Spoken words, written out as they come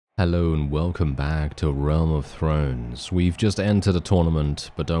Hello and welcome back to Realm of Thrones. We've just entered a tournament,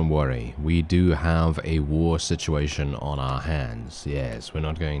 but don't worry, we do have a war situation on our hands. Yes, we're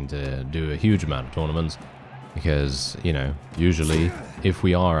not going to do a huge amount of tournaments, because, you know, usually, if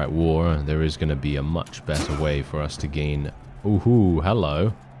we are at war, there is going to be a much better way for us to gain... Ooh,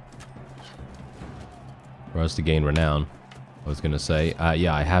 hello. For us to gain renown, I was going to say.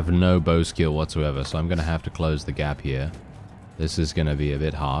 Yeah, I have no bow skill whatsoever, so I'm going to have to close the gap here. This is going to be a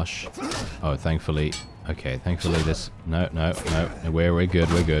bit harsh. Oh, thankfully... Okay, thankfully this... No. We're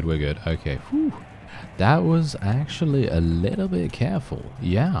good. Okay, whew. That was actually a little bit careful.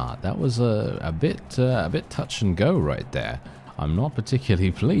 Yeah, that was a bit touch and go right there. I'm not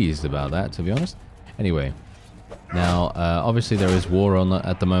particularly pleased about that, to be honest. Anyway, now, obviously there is war on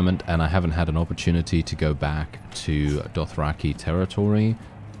at the moment, and I haven't had an opportunity to go back to Dothraki territory,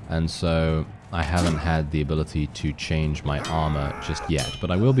 and so... I haven't had the ability to change my armor just yet,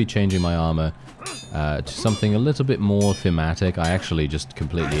 but I will be changing my armor to something a little bit more thematic. I actually just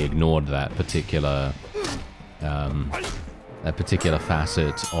completely ignored that particular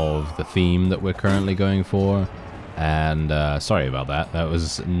facet of the theme that we're currently going for, and sorry about that. That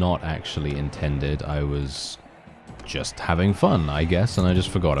was not actually intended. I was just having fun, I guess, and I just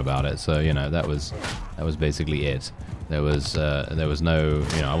forgot about it. So, you know, that was basically it. There was no,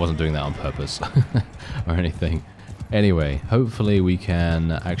 you know, I wasn't doing that on purpose or anything. Anyway, hopefully we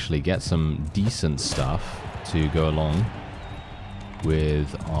can actually get some decent stuff to go along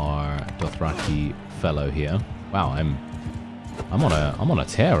with our Dothraki fellow here. Wow, I'm on a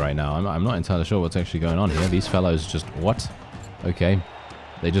tear right now. I'm not entirely sure what's actually going on here. These fellows just what? Okay,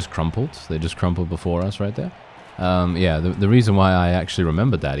 they just crumpled. They just crumpled before us right there. Yeah, the reason why I actually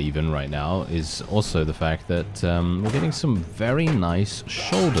remembered that even right now is also the fact that we're getting some very nice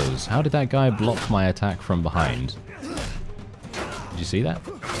shoulders. How did that guy block my attack from behind? Did you see that?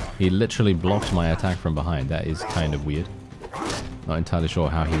 He literally blocked my attack from behind. That is kind of weird. Not entirely sure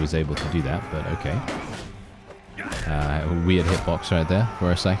how he was able to do that, but okay. Weird hitbox right there for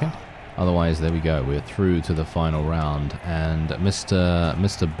a second. Otherwise, there we go. We're through to the final round, and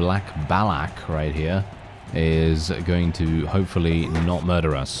Mr. Black Balak right here is going to hopefully not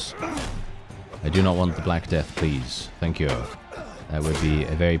murder us. I do not want the Black Death, please. Thank you. That would be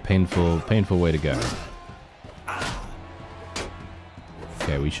a very painful way to go.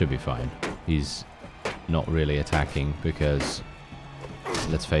 Okay, we should be fine. He's not really attacking because,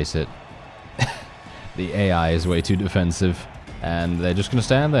 let's face it, the AI is way too defensive. And they're just going to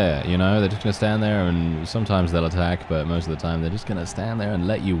stand there, you know? They're just going to stand there, and sometimes they'll attack, but most of the time they're just going to stand there and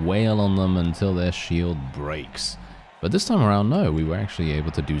let you wail on them until their shield breaks. But this time around, no, we were actually able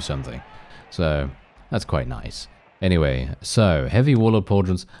to do something. So, that's quite nice. Anyway, so, heavy warlord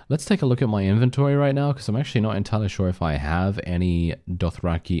pauldrons. Let's take a look at my inventory right now, because I'm actually not entirely sure if I have any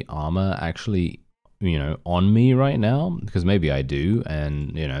Dothraki armor actually, you know, on me right now. Because maybe I do,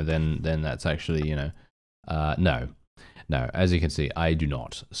 and, you know, then that's actually, you know, no. No, as you can see, I do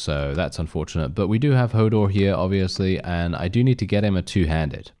not, so that's unfortunate. But we do have Hodor here, obviously, and I do need to get him a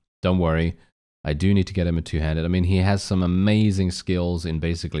two-handed. Don't worry, I do need to get him a two-handed. I mean, he has some amazing skills in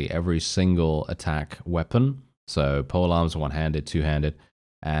basically every single attack weapon. So, polearms, one-handed, two-handed,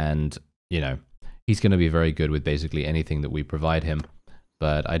 and, you know, he's going to be very good with basically anything that we provide him.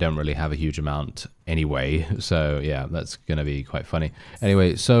 But I don't really have a huge amount anyway, so yeah, that's going to be quite funny.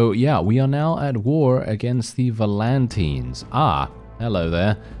 Anyway, so yeah, we are now at war against the VOLANTIS. Ah, hello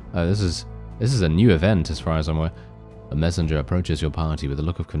there. This is a new event as far as I'm aware. A messenger approaches your party with a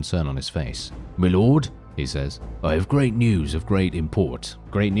look of concern on his face. "My lord," he says, "I have great news of great import."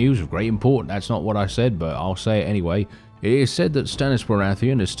 Great news of great import? That's not what I said, but I'll say it anyway. It is said that Stannis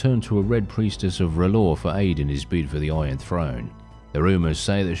Baratheon has turned to a Red Priestess of R'hllor for aid in his bid for the Iron Throne. The rumors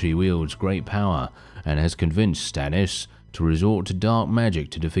say that she wields great power and has convinced Stannis to resort to dark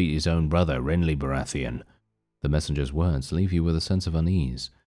magic to defeat his own brother, Renly Baratheon. The messenger's words leave you with a sense of unease.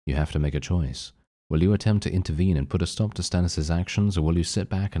 You have to make a choice. Will you attempt to intervene and put a stop to Stannis' actions, or will you sit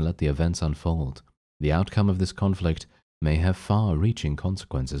back and let the events unfold? The outcome of this conflict may have far-reaching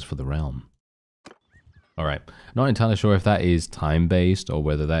consequences for the realm. Alright, not entirely sure if that is time-based or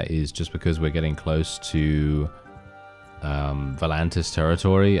whether that is just because we're getting close to VOLANTIS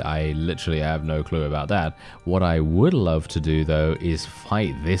territory. I literally have no clue about that. What I would love to do, though, is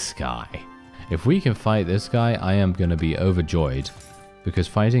fight this guy. If we can fight this guy, I am going to be overjoyed, because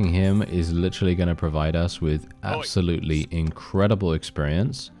fighting him is literally going to provide us with absolutely incredible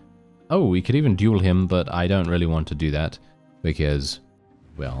experience. Oh, we could even duel him, but I don't really want to do that, because,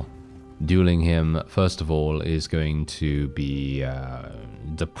 well, dueling him, first of all, is going to be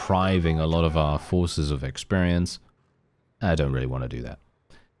depriving a lot of our forces of experience. I don't really want to do that.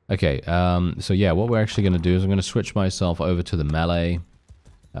 Okay, so yeah, what we're actually going to do is I'm going to switch myself over to the melee.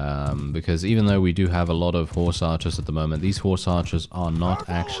 Because even though we do have a lot of horse archers at the moment, these horse archers are not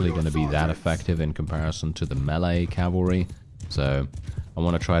actually going to be that effective in comparison to the melee cavalry. So I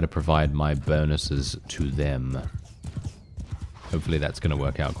want to try to provide my bonuses to them. Hopefully that's going to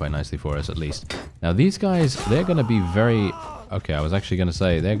work out quite nicely for us at least. Now these guys, they're going to be very... Okay, I was actually going to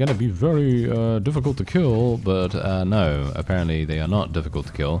say they're going to be very difficult to kill, but no, apparently they are not difficult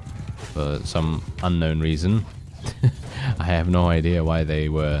to kill for some unknown reason. I have no idea why they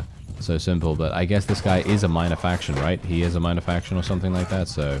were so simple, but I guess this guy is a minor faction, right? He is a minor faction or something like that,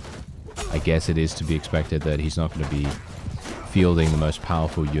 so I guess it is to be expected that he's not going to be fielding the most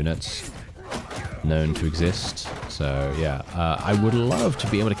powerful units known to exist. So yeah, I would love to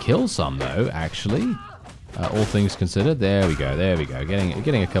be able to kill some though, actually. All things considered, there we go,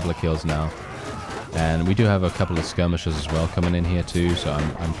 getting a couple of kills now. And we do have a couple of skirmishers as well coming in here too, so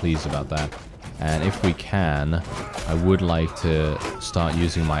I'm pleased about that. And if we can, I would like to start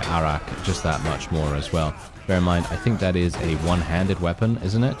using my Arak just that much more as well. Bear in mind, I think that is a one-handed weapon,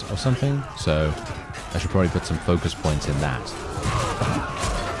 isn't it? Or something? So I should probably put some focus points in that.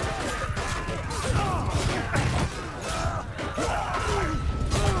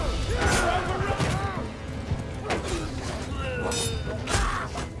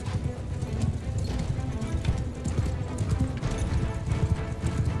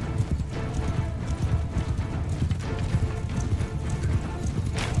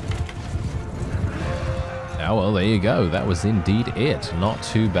 Oh, well, there you go. That was indeed it. Not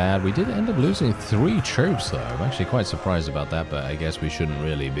too bad. We did end up losing 3 troops, though. I'm actually quite surprised about that, but I guess we shouldn't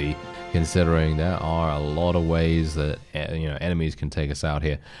really be, considering there are a lot of ways that, you know, enemies can take us out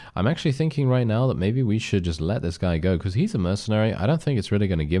here. I'm actually thinking right now that maybe we should just let this guy go, because he's a mercenary. I don't think it's really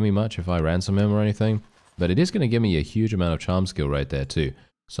going to give me much if I ransom him or anything, but it is going to give me a huge amount of charm skill right there, too.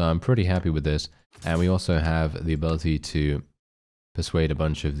 So I'm pretty happy with this. And we also have the ability to persuade a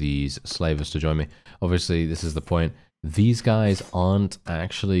bunch of these slavers to join me. Obviously, this is the point. These guys aren't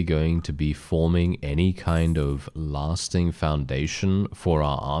actually going to be forming any kind of lasting foundation for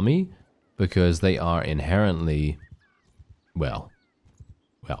our army because they are inherently,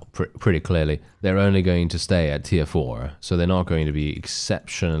 pretty clearly, they're only going to stay at tier 4, so they're not going to be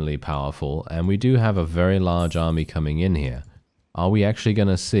exceptionally powerful, and we do have a very large army coming in here. Are we actually going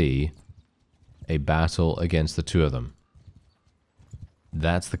to see a battle against the 2 of them?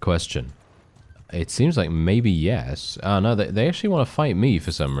 That's the question. It seems like maybe yes. No, they actually want to fight me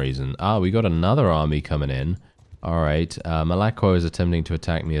for some reason. We got another army coming in. Alright, Malakko is attempting to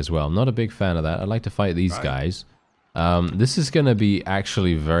attack me as well. I'm not a big fan of that. I'd like to fight these guys. This is going to be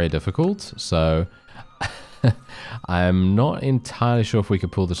actually very difficult, so I'm not entirely sure if we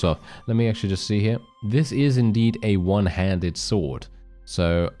could pull this off. Let me actually just see here. This is indeed a one-handed sword.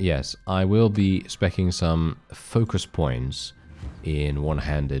 So, yes, I will be speccing some focus points in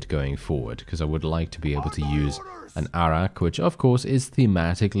one-handed going forward, because I would like to be able to use an Arak, which of course is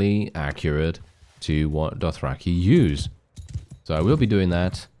thematically accurate to what Dothraki use. So I will be doing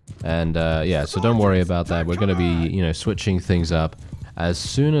that, and yeah, so don't worry about that. We're going to be, you know, switching things up. As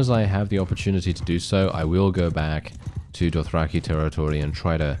soon as I have the opportunity to do so, I will go back to Dothraki territory and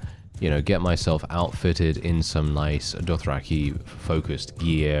try to, you know, get myself outfitted in some nice Dothraki focused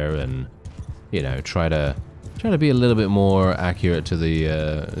gear, and, you know, try to be a little bit more accurate to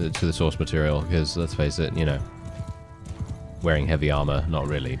the source material, because let's face it, you know, wearing heavy armor, not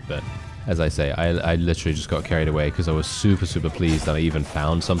really. But as I say, I literally just got carried away because I was super pleased that I even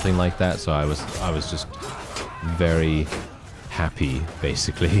found something like that. So I was just very happy,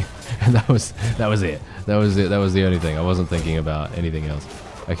 basically, and that was it. That was the only thing. I wasn't thinking about anything else.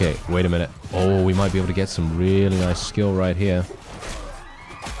 Okay, wait a minute. Oh, we might be able to get some really nice skill right here.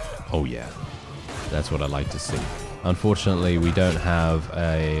 Oh yeah. That's what I'd like to see. Unfortunately, we don't have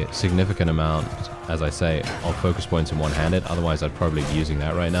a significant amount, as I say, of focus points in one-handed. Otherwise, I'd probably be using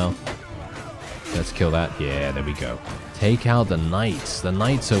that right now. Let's kill that. Yeah, there we go. Take out the knights. The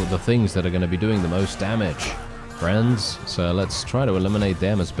knights are the things that are going to be doing the most damage, friends. So let's try to eliminate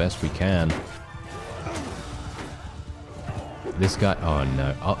them as best we can. This guy... Oh,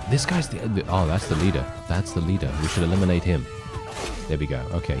 no. Oh, this guy's the... Oh, that's the leader. That's the leader. We should eliminate him. There we go.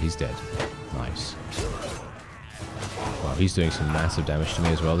 Okay, he's dead. Nice. Wow, he's doing some massive damage to me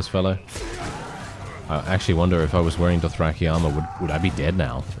as well, this fellow. I actually wonder if I was wearing Dothraki armor, would I be dead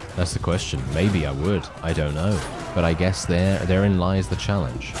now? That's the question. Maybe I would. I don't know. But I guess therein lies the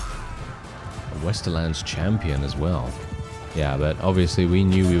challenge. A Westerlands champion as well. Yeah, but obviously we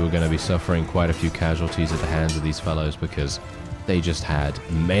knew we were going to be suffering quite a few casualties at the hands of these fellows because they just had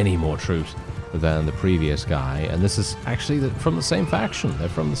many more troops. than the previous guy, and this is actually from the same faction. They're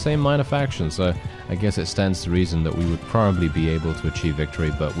from the same minor faction, so I guess it stands to reason that we would probably be able to achieve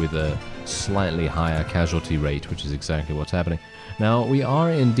victory, but with a slightly higher casualty rate, which is exactly what's happening. Now, we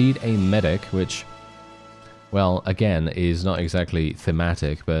are indeed a medic, which, well, again, is not exactly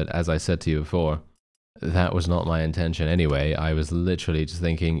thematic, but as I said to you before, that was not my intention anyway. I was literally just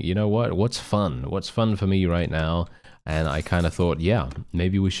thinking, you know what, what's fun? What's fun for me right now? And I kind of thought, yeah,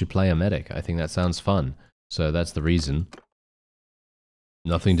 maybe we should play a medic. I think that sounds fun. So that's the reason.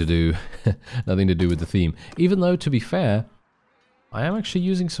 Nothing to do, nothing to do with the theme. Even though, to be fair, I am actually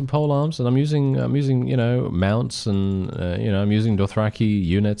using some polearms, and I'm using, you know, mounts, and you know, I'm using Dothraki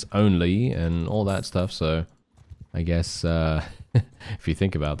units only, and all that stuff. So I guess if you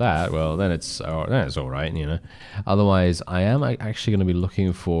think about that, well, then it's all right, you know. Otherwise, I am actually going to be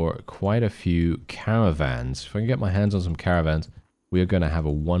looking for quite a few caravans. If I can get my hands on some caravans, we are going to have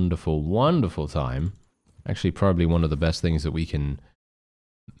a wonderful, wonderful time. Actually, probably one of the best things that we can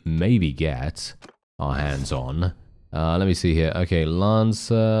maybe get our hands on. Let me see here. Okay,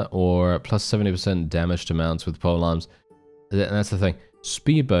 Lancer or plus 70% damage to mounts with polearms. That's the thing.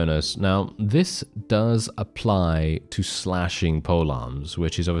 Speed bonus. Now, this does apply to slashing polearms,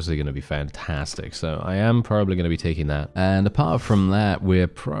 which is obviously going to be fantastic. So I am probably going to be taking that. And apart from that, we're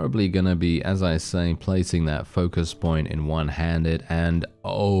probably going to be, as I say, placing that focus point in one-handed. And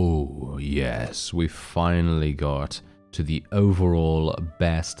oh, yes, we finally got to the overall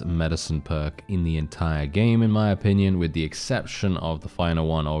best medicine perk in the entire game, in my opinion, with the exception of the final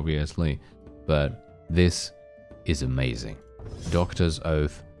one, obviously. But this is amazing. Doctor's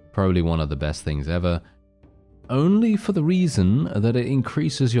Oath, probably one of the best things ever, only for the reason that it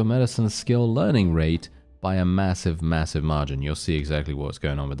increases your medicine skill learning rate by a massive, massive margin. You'll see exactly what's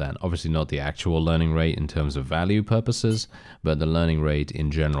going on with that. Obviously not the actual learning rate in terms of value purposes, but the learning rate in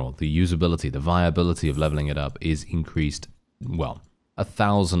general. The usability, the viability of leveling it up is increased, well,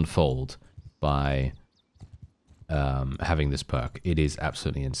 1,000-fold by having this perk. It is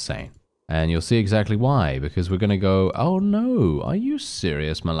absolutely insane. And you'll see exactly why, because we're going to go, oh no, are you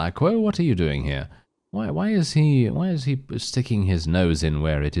serious, Malakwo? What are you doing here? Why is he sticking his nose in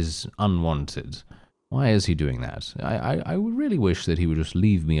where it is unwanted? Why is he doing that? I really wish that he would just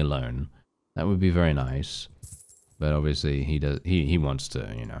leave me alone. That would be very nice. But obviously he wants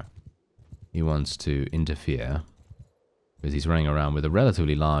to, you know, he wants to interfere, because he's running around with a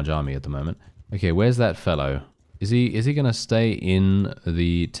relatively large army at the moment. Okay, where's that fellow? Is he gonna stay in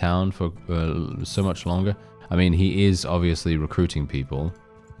the town for so much longer? I mean, he is obviously recruiting people.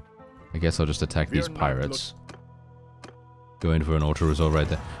 I guess I'll just attack these pirates. Go in for an auto-resolve right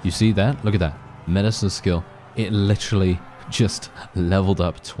there. You see that? Look at that. Medicine skill. It literally just leveled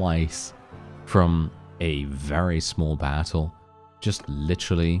up twice from a very small battle. Just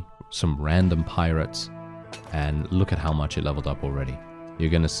literally some random pirates. And look at how much it leveled up already.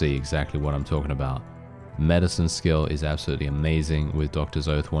 You're gonna see exactly what I'm talking about. Medicine skill is absolutely amazing with Doctor's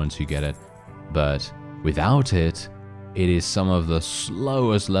Oath once you get it, but without it, it is some of the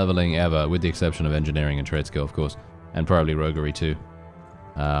slowest leveling ever, with the exception of engineering and trade skill, of course, and probably roguery too.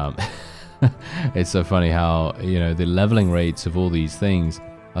 It's so funny how, you know, the leveling rates of all these things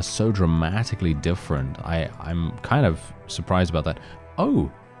are so dramatically different. I'm kind of surprised about that.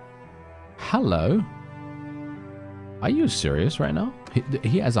 Oh, hello. Are you serious right now?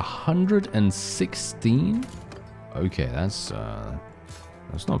 He has 116? Okay, that's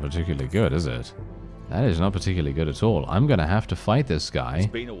not particularly good, is it? That is not particularly good at all. I'm gonna have to fight this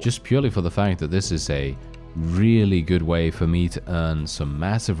guy, just purely for the fact that this is a really good way for me to earn some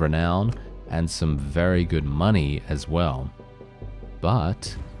massive renown and some very good money as well.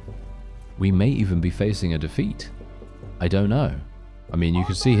 But we may even be facing a defeat. I don't know. I mean, you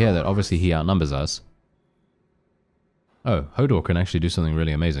can see here that obviously he outnumbers us. Oh, Hodor can actually do something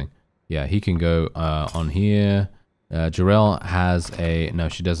really amazing. Yeah, he can go on here. Jarell has a... No,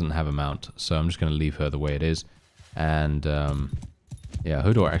 she doesn't have a mount, so I'm just going to leave her the way it is. And, yeah,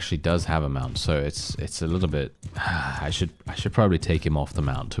 Hodor actually does have a mount, so it's a little bit... I should probably take him off the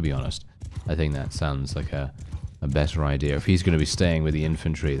mount, to be honest. I think that sounds like a better idea. If he's going to be staying with the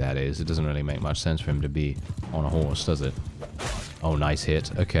infantry, that is. It doesn't really make much sense for him to be on a horse, does it? Oh, nice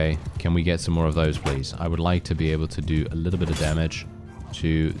hit. Okay, can we get some more of those, please? I would like to be able to do a little bit of damage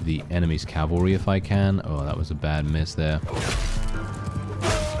to the enemy's cavalry if I can. Oh, that was a bad miss there.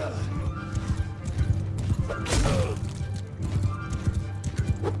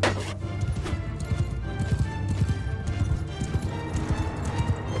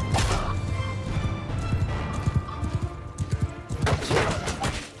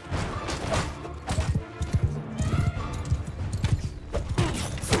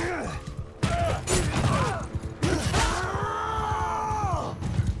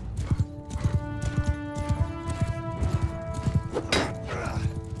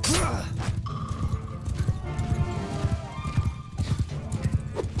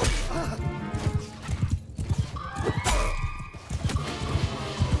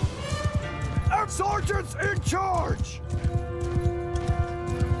 Sergeants in charge!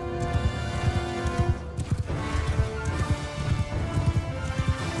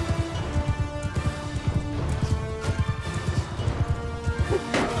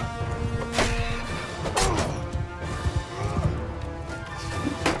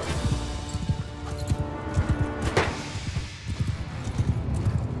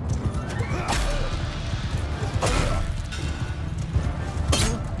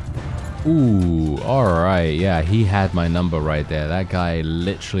 Ooh, alright, yeah, he had my number right there. That guy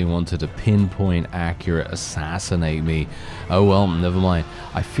literally wanted to pinpoint accurate assassinate me. Oh well, never mind.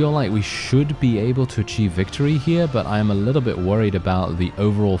 I feel like we should be able to achieve victory here, but I'm a little bit worried about the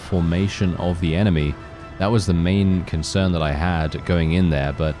overall formation of the enemy. That was the main concern that I had going in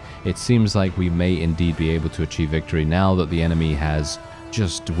there, but it seems like we may indeed be able to achieve victory now that the enemy has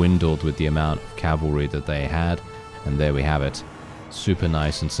just dwindled with the amount of cavalry that they had. And there we have it. Super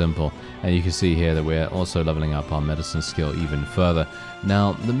nice and simple. And you can see here that we're also leveling up our medicine skill even further.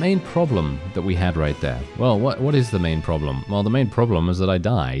 Now, the main problem that we had right there. Well, what is the main problem? Well, the main problem is that I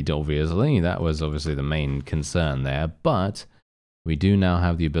died, obviously. That was obviously the main concern there. But we do now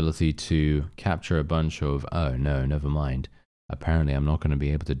have the ability to capture a bunch of... Oh, no, never mind. Apparently, I'm not going to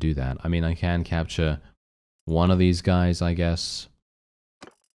be able to do that. I mean, I can capture one of these guys, I guess.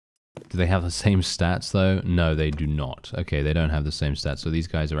 Do they have the same stats, though? No, they do not. Okay, they don't have the same stats, so these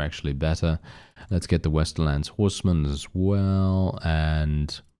guys are actually better. Let's get the Westerlands Horsemen as well,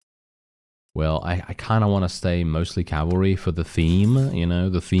 and... Well, I kind of want to stay mostly cavalry for the theme, you know,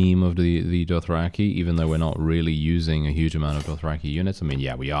 the theme of the Dothraki, even though we're not really using a huge amount of Dothraki units. I mean,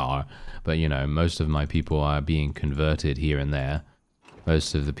 yeah, we are, but, you know, most of my people are being converted here and there.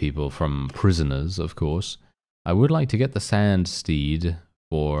 Most of the people from prisoners, of course. I would like to get the Sand Steed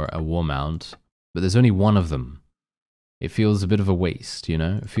for a war mount, but there's only one of them. It feels a bit of a waste, you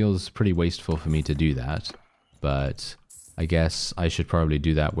know? It feels pretty wasteful for me to do that, but I guess I should probably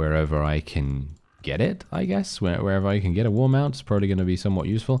do that wherever I can get it, I guess. Wherever I can get a war mount is probably going to be somewhat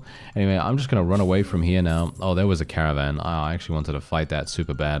useful. Anyway, I'm just going to run away from here now. Oh, there was a caravan. Oh, I actually wanted to fight that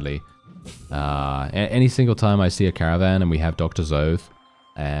super badly. Any single time I see a caravan and we have Doctor's Oath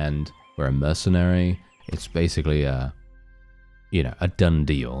and we're a mercenary, it's basically a... you know, a done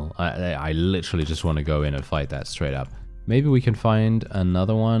deal. I literally just want to go in and fight that straight up. Maybe we can find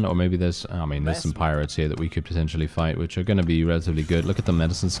another one, or maybe there's, I mean, there's some pirates here that we could potentially fight, which are going to be relatively good. Look at the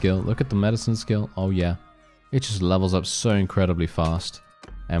medicine skill. Look at the medicine skill. Oh, yeah. It just levels up so incredibly fast.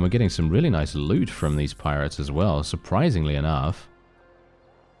 And we're getting some really nice loot from these pirates as well, surprisingly enough.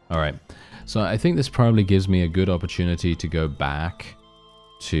 Alright, so I think this probably gives me a good opportunity to go back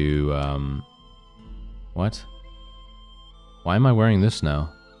to, what? Why am I wearing this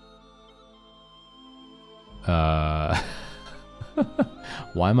now?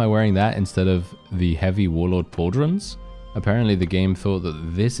 Why am I wearing that instead of the heavy Warlord pauldrons? Apparently the game thought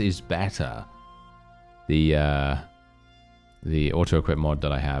that this is better. The auto-equip mod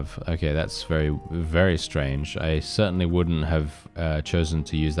that I have. Okay, that's very, very strange. I certainly wouldn't have chosen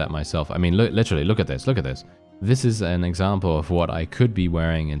to use that myself. I mean, literally, look at this, look at this. This is an example of what I could be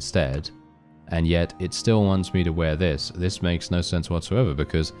wearing instead. And yet, it still wants me to wear this. This makes no sense whatsoever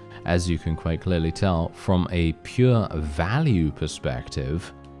because, as you can quite clearly tell, from a pure value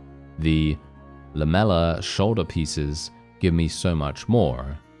perspective, the lamella shoulder pieces give me so much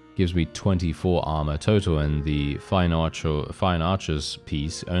more. Gives me 24 armor total, and the fine archer's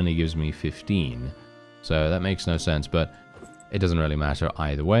piece only gives me 15. So that makes no sense, but it doesn't really matter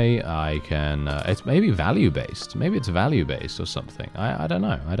either way. I can... it's maybe value-based. Maybe it's value-based or something. I don't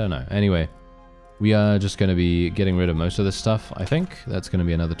know. I don't know. Anyway... we are just going to be getting rid of most of this stuff, I think. That's going to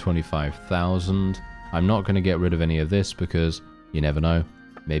be another 25,000. I'm not going to get rid of any of this because you never know.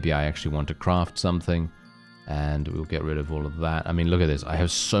 Maybe I actually want to craft something and we'll get rid of all of that. I mean, look at this. I have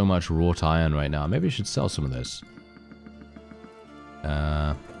so much wrought iron right now. Maybe I should sell some of this.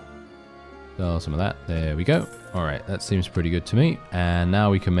 Sell some of that. There we go. Alright, that seems pretty good to me. And now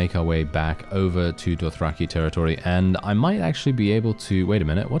we can make our way back over to Dothraki territory. And I might actually be able to... wait a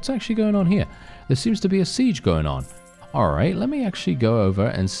minute, what's actually going on here? There seems to be a siege going on. Alright, let me actually go over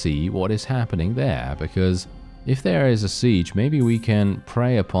and see what is happening there. Because if there is a siege, maybe we can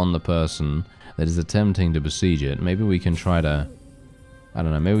prey upon the person that is attempting to besiege it. Maybe we can try to... I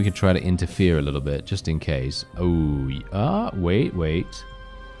don't know, maybe we can try to interfere a little bit, just in case. Oh, wait.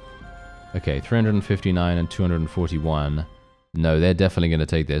 Okay, 359 and 241. No, they're definitely going to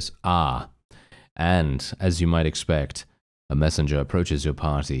take this. And, as you might expect, a messenger approaches your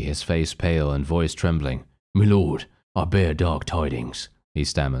party, his face pale and voice trembling. "My lord, I bear dark tidings," he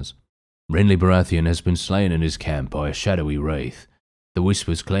stammers. "Renly Baratheon has been slain in his camp by a shadowy wraith. The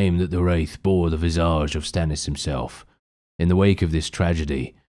whispers claim that the wraith bore the visage of Stannis himself. In the wake of this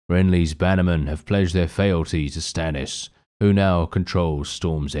tragedy, Renly's bannermen have pledged their fealty to Stannis, who now controls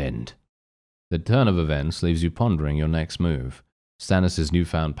Storm's End. The turn of events leaves you pondering your next move. Stannis'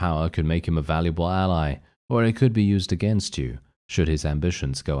 newfound power could make him a valuable ally, or it could be used against you, should his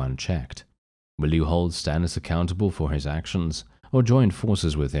ambitions go unchecked. Will you hold Stannis accountable for his actions, or join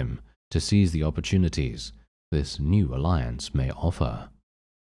forces with him to seize the opportunities this new alliance may offer?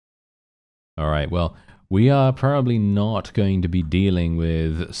 Alright, well, we are probably not going to be dealing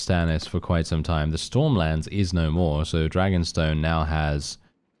with Stannis for quite some time. The Stormlands is no more, so Dragonstone now has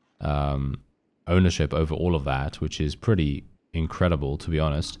ownership over all of that, which is pretty incredible, to be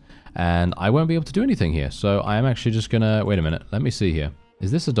honest. And I won't be able to do anything here, so I am actually just gonna... Wait a minute, let me see here.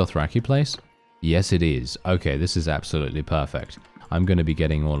 Is this a Dothraki place? Yes, it is. Okay, this is absolutely perfect. I'm going to be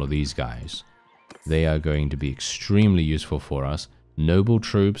getting all of these guys. They are going to be extremely useful for us. Noble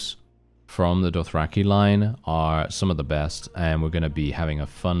troops from the Dothraki line are some of the best, and we're going to be having a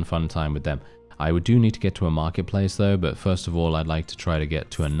fun time with them. I do need to get to a marketplace though, but first of all I'd like to try to get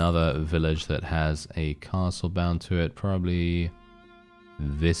to another village that has a castle bound to it. Probably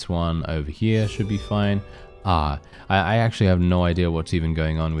this one over here should be fine. I actually have no idea what's even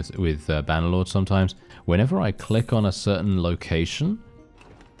going on with Bannerlord sometimes. Whenever I click on a certain location,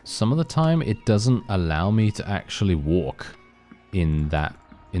 some of the time it doesn't allow me to actually walk in that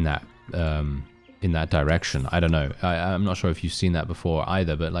direction. I don't know. I'm not sure if you've seen that before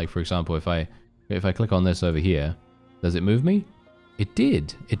either, but like for example, if I click on this over here, does it move me? It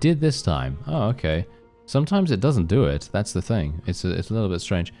did. It did this time. Oh, okay. Sometimes it doesn't do it. That's the thing. It's a little bit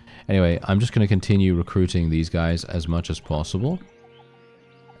strange. Anyway, I'm just going to continue recruiting these guys as much as possible.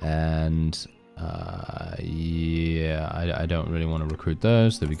 And yeah, I don't really want to recruit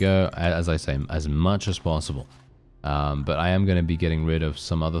those. There we go. As I say, as much as possible. But I am going to be getting rid of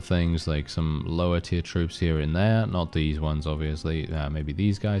some other things, like some lower tier troops here and there. Not these ones, obviously. Maybe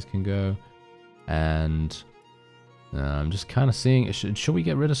these guys can go. And I'm just kind of seeing, should we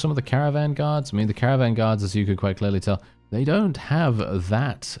get rid of some of the caravan guards? I mean, the caravan guards, as you could quite clearly tell, they don't have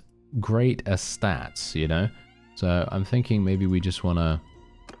that great as stats, you know? So I'm thinking maybe we just want to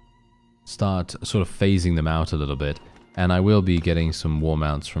start sort of phasing them out a little bit. And I will be getting some war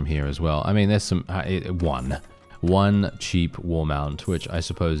mounts from here as well. I mean, there's some, one cheap war mount, which I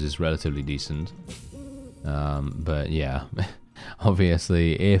suppose is relatively decent. But yeah,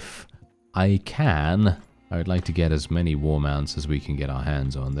 obviously, if I can, I would like to get as many war mounts as we can get our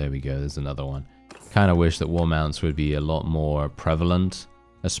hands on. There we go, there's another one. Kind of wish that war mounts would be a lot more prevalent,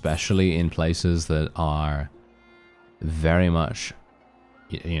 especially in places that are very much,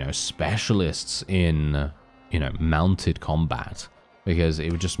 you know, specialists in, you know, mounted combat. Because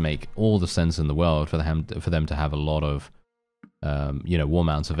it would just make all the sense in the world for them to have a lot of, you know, war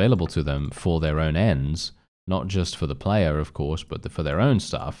mounts available to them for their own ends. Not just for the player, of course, but for their own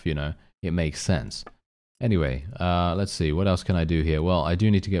stuff, you know. It makes sense. Anyway, let's see. What else can I do here? Well, I do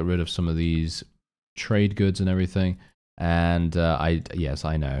need to get rid of some of these trade goods and everything. And yes,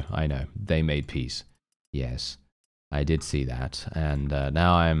 I know. They made peace. Yes, I did see that. And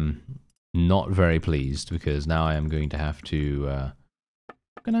now I'm not very pleased, because now I am going to have to...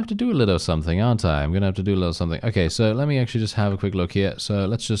 I'm going to have to do a little something, aren't I? I'm going to have to do a little something. Okay, so let me actually just have a quick look here. So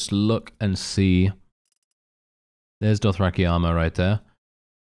let's just look and see. There's Dothraki armor right there.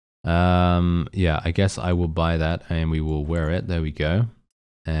 Yeah, I guess I will buy that and we will wear it. There we go.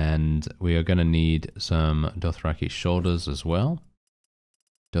 And we are going to need some Dothraki shoulders as well.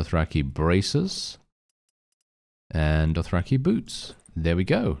 Dothraki braces. And Dothraki boots. There we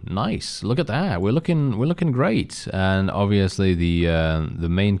go. Nice. Look at that. We're looking great. And obviously the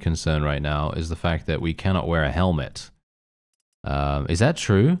main concern right now is the fact that we cannot wear a helmet. Is that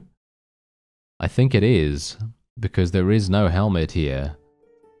true? I think it is, because there is no helmet here.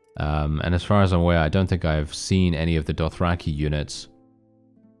 And as far as I'm aware, I don't think I've seen any of the Dothraki units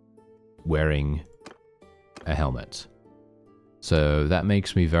wearing a helmet. So that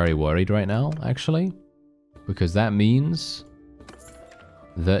makes me very worried right now, actually, because that means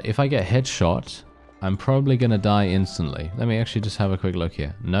that if I get headshot, I'm probably going to die instantly. Let me actually just have a quick look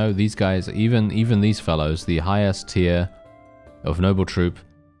here. No, these guys, even these fellows, the highest tier of noble troop,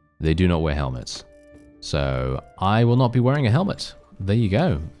 they do not wear helmets. So I will not be wearing a helmet. There you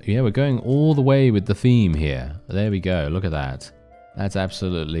go. Yeah, we're going all the way with the theme here. There we go. Look at that. That's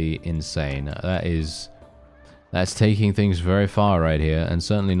absolutely insane. That's taking things very far right here, and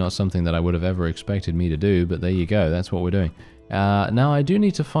certainly not something that I would have ever expected me to do, but there you go. That's what we're doing. Now, I do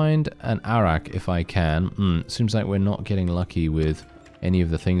need to find an Arak if I can. Seems like we're not getting lucky with any of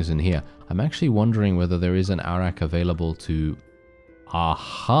the things in here. I'm actually wondering whether there is an Arak available to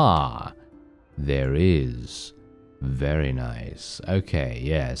Aha! There is. Very nice. Okay,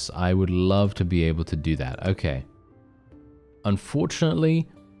 yes. I would love to be able to do that. Okay. Unfortunately,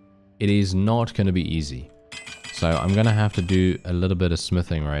 it is not going to be easy. So I'm going to have to do a little bit of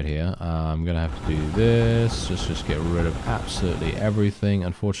smithing right here. I'm going to have to do this. Just get rid of absolutely everything.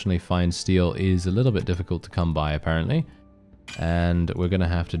 Unfortunately, fine steel is a little bit difficult to come by, apparently. And we're going to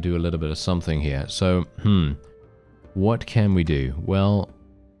have to do a little bit of something here. So, what can we do? Well,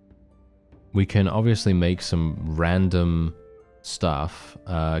 we can obviously make some random stuff.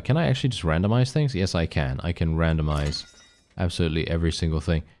 Can I actually just randomize things? Yes, I can. I can randomize absolutely every single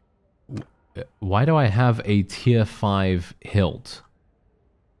thing. Why do I have a tier 5 hilt?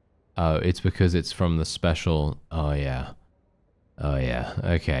 Oh, it's because it's from the special... Oh, yeah. Oh, yeah.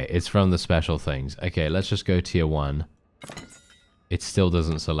 Okay, it's from the special things. Okay, let's just go tier 1. It still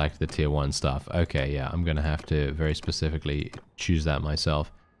doesn't select the tier 1 stuff. Okay, yeah, I'm going to have to very specifically choose that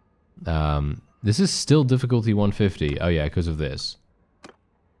myself. This is still difficulty 150. Oh, yeah, because of this.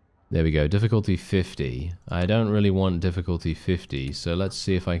 There we go, difficulty 50. I don't really want difficulty 50, so let's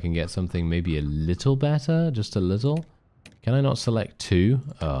see if I can get something maybe a little better, just a little. Can I not select 2?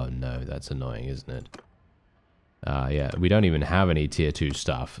 Oh no, that's annoying, isn't it? Yeah, we don't even have any tier 2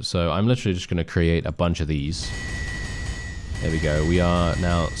 stuff, so I'm literally just going to create a bunch of these. There we go, we are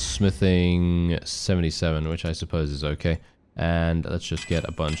now smithing 77, which I suppose is okay. And let's just get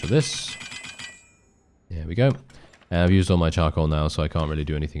a bunch of this. There we go. And I've used all my charcoal now, so I can't really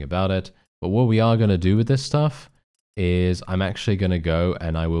do anything about it. But what we are going to do with this stuff is I'm actually going to go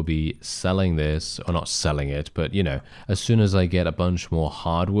and I will be selling this, or not selling it, but you know, as soon as I get a bunch more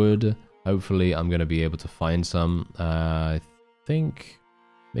hardwood, hopefully I'm going to be able to find some. I think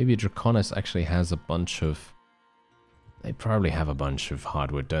maybe Draconis actually has a bunch of... They probably have a bunch of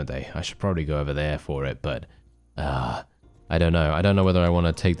hardwood, don't they? I should probably go over there for it, but I don't know. I don't know whether I want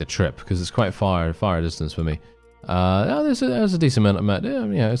to take the trip, because it's quite far a distance for me. There's a decent amount,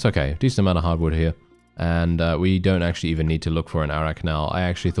 yeah, it's okay. Decent amount of hardwood here. And we don't actually even need to look for an Arak now. I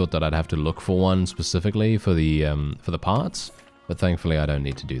actually thought that I'd have to look for one specifically for the parts, but thankfully I don't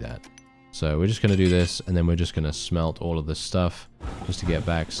need to do that. So we're just going to do this, and then we're just going to smelt all of this stuff just to get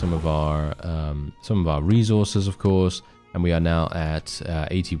back some of our resources, of course. And we are now at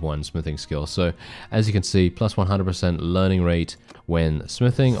 81 smithing skill. So as you can see, plus 100% learning rate when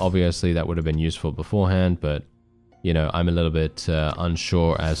smithing. Obviously that would have been useful beforehand, but you know, I'm a little bit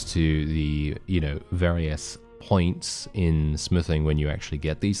unsure as to the, you know, various points in smithing when you actually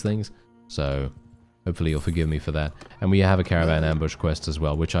get these things. So hopefully you'll forgive me for that. And we have a caravan ambush quest as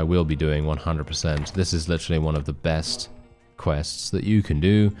well, which I will be doing 100%. This is literally one of the best quests that you can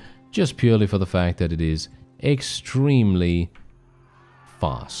do, just purely for the fact that it is extremely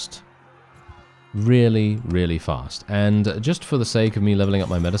fast. Really, really fast. And just for the sake of me leveling up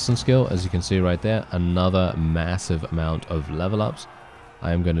my medicine skill, as you can see right there, another massive amount of level ups.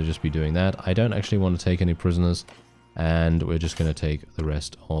 I am going to just be doing that. I don't actually want to take any prisoners, and we're just going to take the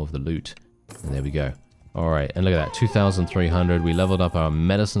rest of the loot. And there we go. Alright, and look at that, 2,300. We leveled up our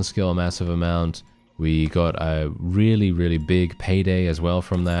medicine skill a massive amount. We got a really, really big payday as well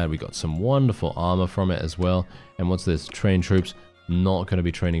from that. We got some wonderful armor from it as well. And what's this? Train troops. Not going to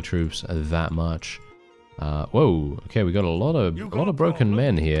be training troops that much. Whoa, okay, we got a lot of broken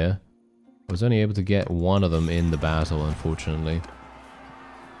men here. I was only able to get one of them in the battle, unfortunately.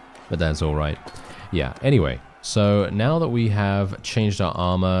 But that's alright. Yeah, anyway, so now that we have changed our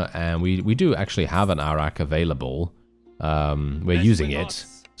armor, and we do actually have an Arak available, we're using it,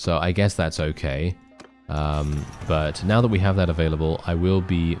 so I guess that's okay. But now that we have that available, I will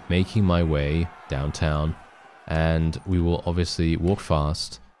be making my way downtown. And we will obviously walk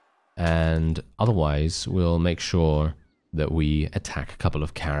fast, and otherwise we'll make sure that we attack a couple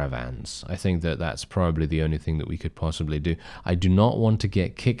of caravans. I think that that's probably the only thing that we could possibly do. I do not want to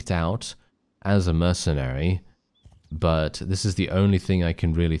get kicked out as a mercenary, but this is the only thing I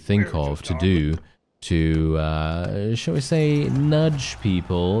can really think of to do to, shall we say, nudge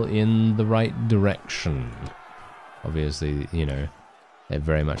people in the right direction. Obviously, you know, it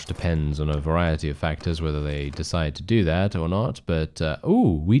very much depends on a variety of factors whether they decide to do that or not. But,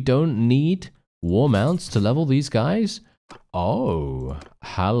 ooh, we don't need war mounts to level these guys? Oh,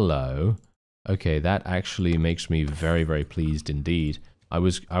 hello. Okay, that actually makes me very, very pleased indeed. I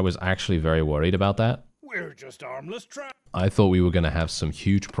was actually very worried about that. We're just armless traps. I thought we were going to have some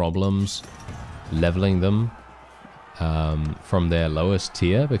huge problems leveling them from their lowest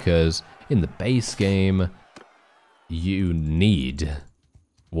tier, because in the base game, you need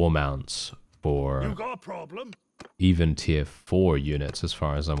war mounts for You got a problem? even tier 4 units, as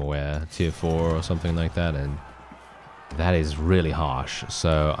far as I'm aware. Tier 4 or something like that, and That is really harsh.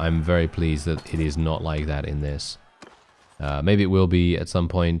 So I'm very pleased that it is not like that in this. Maybe it will be at some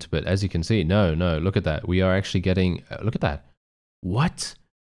point, but as you can see, no, look at that. We are actually getting, look at that. What?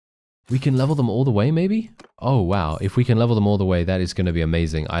 We can level them all the way, maybe? Oh, wow. If we can level them all the way, that is going to be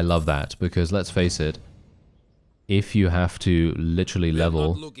amazing. I love that, because let's face it, if you have to literally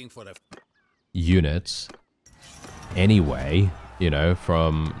level units anyway, you know,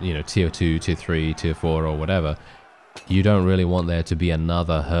 from, you know, tier 2, tier 3, tier 4, or whatever, you don't really want there to be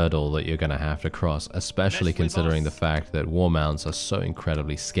another hurdle that you're going to have to cross, especially considering the fact that war mounts are so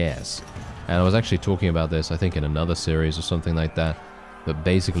incredibly scarce. And I was actually talking about this, I think, in another series or something like that. But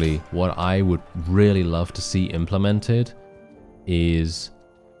basically, what I would really love to see implemented is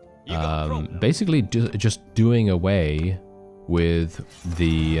basically just doing away with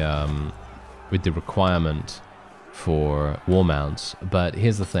the requirement for war mounts. But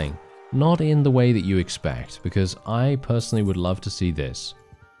here's the thing. Not in the way that you expect, because I personally would love to see this.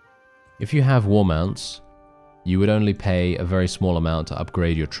 If you have war mounts, you would only pay a very small amount to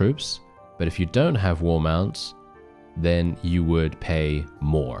upgrade your troops, but if you don't have war mounts, then you would pay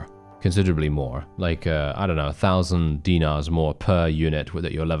more, considerably more, like, I don't know, 1,000 dinars more per unit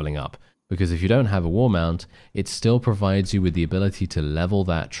that you're leveling up. Because if you don't have a war mount, it still provides you with the ability to level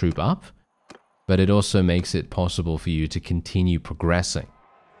that troop up, but it also makes it possible for you to continue progressing.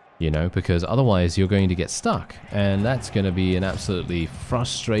 You know, because otherwise you're going to get stuck, and that's going to be an absolutely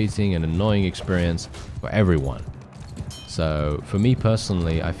frustrating and annoying experience for everyone. So for me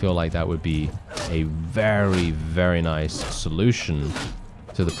personally, I feel like that would be a very, very nice solution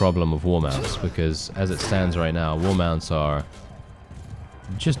to the problem of war mounts, because as it stands right now, war mounts are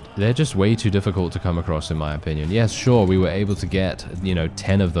they're just way too difficult to come across, in my opinion. Yes, sure, we were able to get, you know,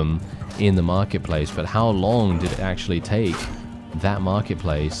 10 of them in the marketplace, but how long did it actually take that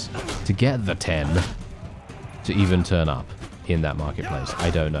marketplace to get the 10 to even turn up in that marketplace? I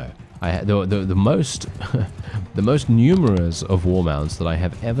don't know. The most the most numerous of war mounts that I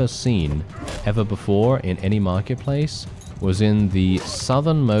have ever seen ever before in any marketplace was in the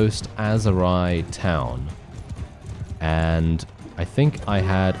southernmost Azerai town, and I think I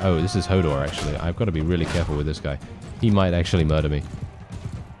had, oh, this is Hodor actually. I've got to be really careful with this guy. He might actually murder me.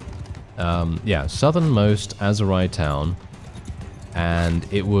 Yeah, southernmost Azerai town. And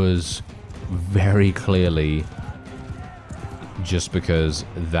it was very clearly just because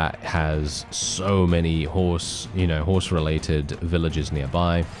that has so many horse-related villages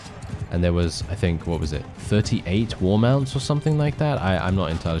nearby. And there was, I think, what was it, 38 war mounts or something like that? I'm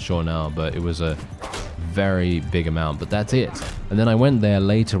not entirely sure now, but it was a very big amount, but that's it. And then I went there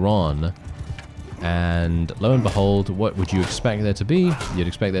later on, and lo and behold, what would you expect there to be? You'd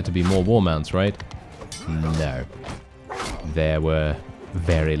expect there to be more war mounts, right? No. There were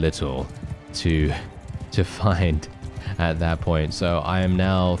very little to find at that point. So I am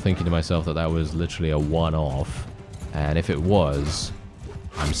now thinking to myself that that was literally a one-off. And if it was,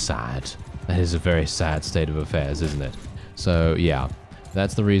 I'm sad. That is a very sad state of affairs, isn't it? So yeah,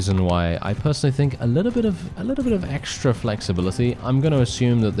 that's the reason why I personally think a little bit of extra flexibility. I'm going to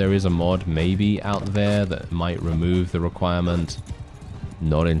assume that there is a mod maybe out there that might remove the requirement.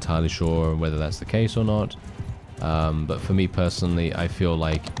 Not entirely sure whether that's the case or not. But for me personally, I feel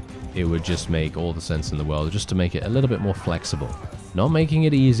like it would just make all the sense in the world just to make it a little bit more flexible. Not making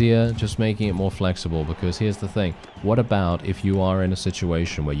it easier, just making it more flexible, because here's the thing. What about if you are in a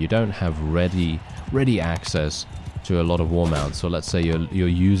situation where you don't have ready access to a lot of war mounts? So let's say you're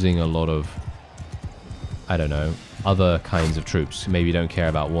using a lot of, I don't know, other kinds of troops. Maybe you don't care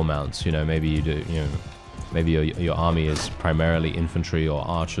about war mounts, you know, maybe you do, you know, maybe your army is primarily infantry or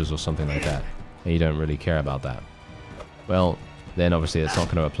archers or something like that, and you don't really care about that. Well, then obviously it's not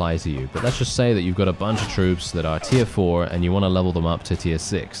going to apply to you. But let's just say that you've got a bunch of troops that are tier 4 and you want to level them up to tier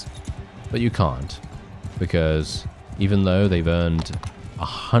 6. But you can't, because even though they've earned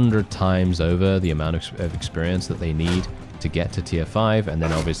 100 times over the amount of experience that they need to get to tier 5 and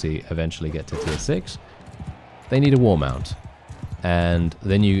then obviously eventually get to tier 6, they need a war mount. And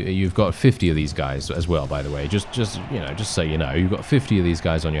then you've got 50 of these guys as well, by the way. Just so you know, you've got 50 of these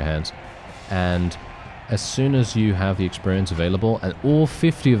guys on your hands. And as soon as you have the experience available and all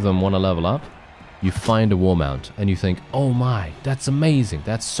 50 of them want to level up, you find a war mount and you think, oh my, that's amazing,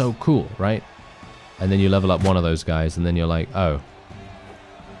 that's so cool, right? And then you level up one of those guys and then you're like, oh,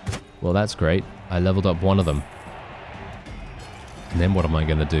 well, that's great, I leveled up one of them. And then what am I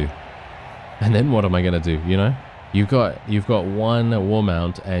going to do? And then what am I going to do, you know? You've got one war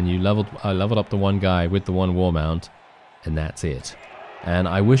mount and I leveled up the one guy with the one war mount, and that's it. And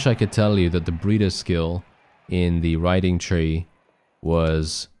I wish I could tell you that the breeder skill in the riding tree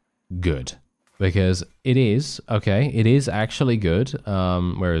was good, because it is, okay, it is actually good.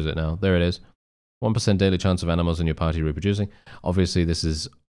 Where is it now? There it is. 1% daily chance of animals in your party reproducing. Obviously, this is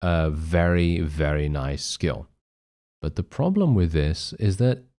a very, very nice skill. But the problem with this is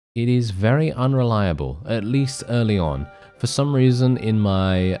that it is very unreliable, at least early on. For some reason, in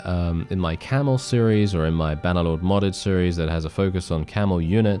my camel series or in my Bannerlord modded series that has a focus on camel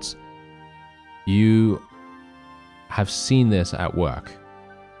units, you have seen this at work.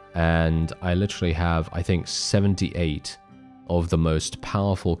 And I literally have, I think, 78 of the most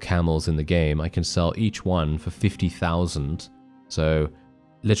powerful camels in the game. I can sell each one for 50,000. So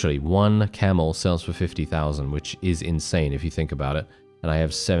literally one camel sells for 50,000, which is insane if you think about it. And I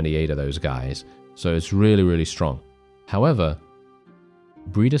have 78 of those guys. So it's really, really strong. However,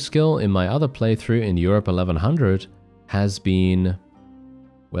 breeder skill in my other playthrough in Europe 1100 has been,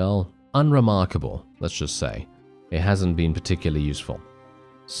 well, unremarkable, let's just say. It hasn't been particularly useful.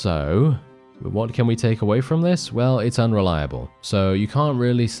 So, what can we take away from this? Well, it's unreliable. So you can't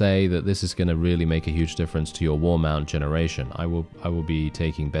really say that this is going to really make a huge difference to your war mount generation. I will be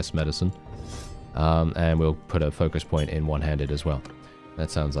taking best medicine, and we'll put a focus point in one-handed as well.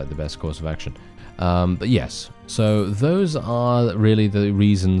 That sounds like the best course of action. But yes, so those are really the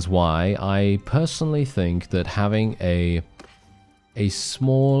reasons why I personally think that having a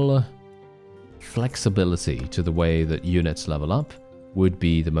small flexibility to the way that units level up would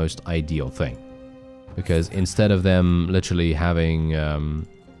be the most ideal thing. Because instead of them literally having,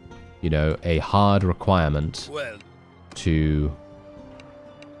 you know, a hard requirement to,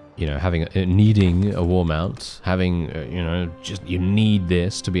 you know, needing a war mount, having, you know, just you need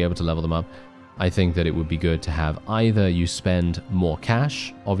this to be able to level them up, I think that it would be good to have either you spend more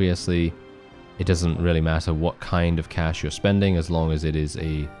cash. Obviously, it doesn't really matter what kind of cash you're spending as long as it is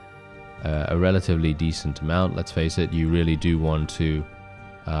a relatively decent amount. Let's face it, you really do want to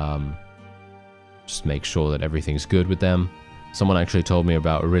just make sure that everything's good with them. Someone actually told me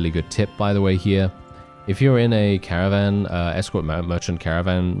about a really good tip, by the way, here. If you're in a caravan, escort merchant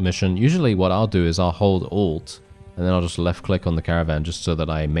caravan mission, usually what I'll do is I'll hold Alt, and then I'll just left click on the caravan just so that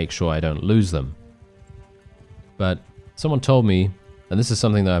I make sure I don't lose them. But someone told me, and this is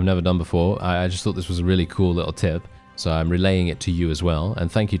something that I've never done before, I just thought this was a really cool little tip, so I'm relaying it to you as well,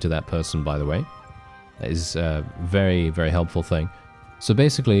 and thank you to that person, by the way. That is a very, very helpful thing. So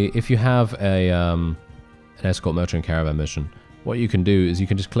basically, if you have an escort merchant caravan mission, what you can do is you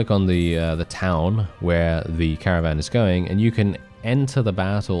can just click on the town where the caravan is going, and you can enter the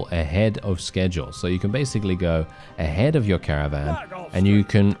battle ahead of schedule. So you can basically go ahead of your caravan, and you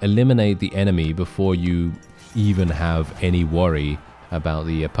can eliminate the enemy before you even have any worry about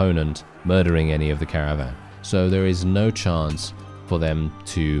the opponent murdering any of the caravan. So there is no chance for them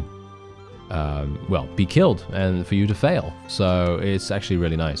to, well, be killed and for you to fail. So it's actually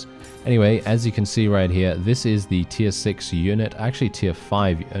really nice. Anyway, as you can see right here, this is the tier 6 unit, actually tier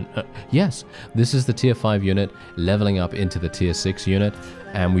 5, yes, this is the tier 5 unit leveling up into the tier 6 unit,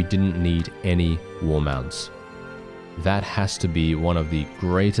 and we didn't need any war mounts. That has to be one of the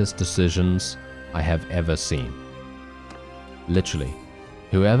greatest decisions I have ever seen. Literally.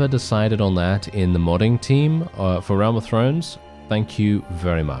 Whoever decided on that in the modding team for Realm of Thrones, thank you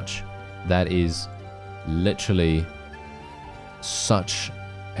very much. That is literally such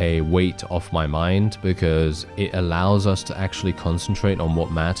a weight off my mind, because it allows us to actually concentrate on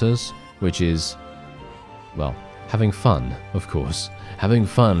what matters, which is, well, having fun, of course. Having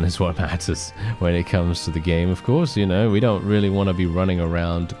fun is what matters when it comes to the game, of course. You know, we don't really want to be running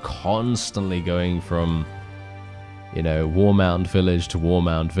around constantly going from, you know, War Mount Village to War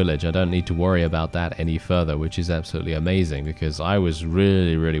Mount Village. I don't need to worry about that any further, which is absolutely amazing, because I was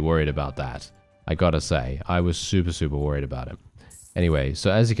really, really worried about that. I gotta say, I was super, super worried about it. Anyway, so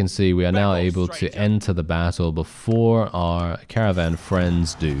as you can see, we are now able to enter the battle before our caravan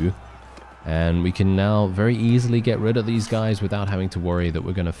friends do. And we can now very easily get rid of these guys without having to worry that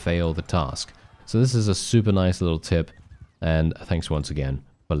we're going to fail the task. So this is a super nice little tip, and thanks once again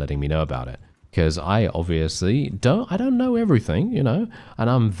for letting me know about it. Because I obviously don't know everything, you know, and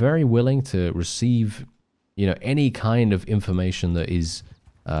I'm very willing to receive, you know, any kind of information that is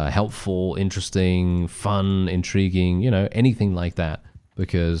helpful, interesting, fun, intriguing, you know, anything like that.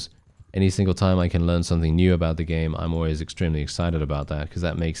 Because any single time I can learn something new about the game, I'm always extremely excited about that, because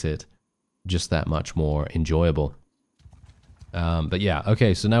that makes it just that much more enjoyable. But yeah,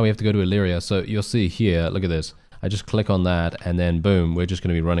 okay, so now we have to go to Illyria. So you'll see here, look at this. I just click on that, and then boom, we're just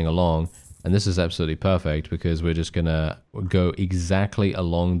going to be running along. And this is absolutely perfect, because we're just going to go exactly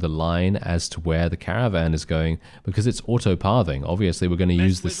along the line as to where the caravan is going, because it's auto-pathing. Obviously, we're going to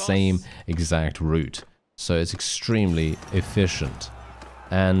use the same exact route. So it's extremely efficient.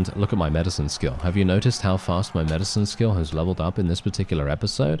 and look at my medicine skill. Have you noticed how fast my medicine skill has leveled up in this particular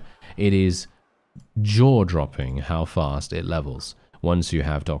episode? It is jaw-dropping how fast it levels once you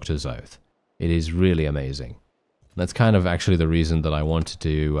have Doctor's Oath. It is really amazing. That's kind of actually the reason that I wanted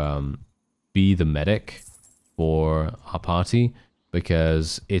to be the medic for our party,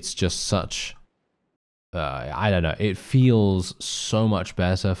 because it's just such... I don't know, it feels so much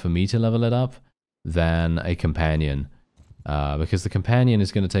better for me to level it up than a companion. Because the companion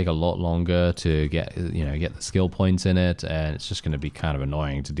is going to take a lot longer to get, get the skill points in it, and it's just going to be kind of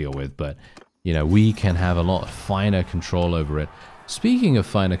annoying to deal with. But, we can have a lot finer control over it. Speaking of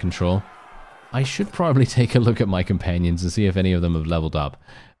finer control, I should probably take a look at my companions and see if any of them have leveled up.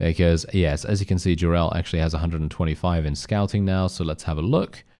 Because, yes, as you can see, Jarell actually has 125 in scouting now, so let's have a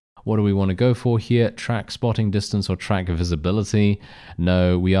look. What do we want to go for here? Track spotting distance or track visibility?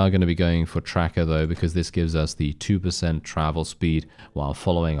 No, we are going to be going for tracker though, because this gives us the 2% travel speed while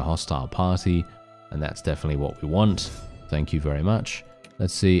following a hostile party, and that's definitely what we want. Thank you very much.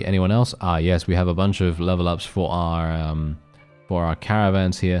 Let's see, anyone else? Ah, yes, we have a bunch of level ups for our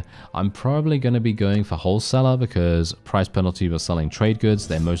caravans here. I'm probably going to be going for wholesaler because price penalty was selling trade goods.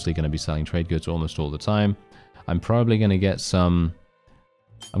 They're mostly going to be selling trade goods almost all the time. I'm probably going to get some...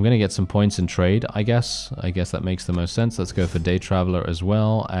 I'm going to get some points in trade, I guess. I guess that makes the most sense. Let's go for Day Traveler as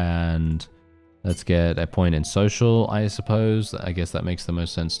well, and let's get a point in social, I suppose. I guess that makes the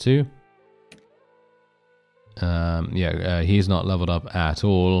most sense too. He's not leveled up at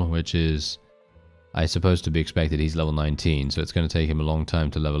all, which is, I suppose, to be expected. He's level 19, so it's going to take him a long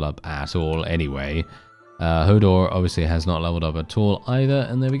time to level up at all anyway. Hodor obviously has not leveled up at all either,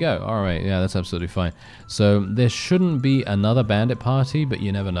 and there we go. Alright, yeah, that's absolutely fine. So there shouldn't be another bandit party, but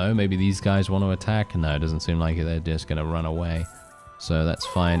you never know. Maybe these guys want to attack. No, it doesn't seem like it. They're just going to run away. So that's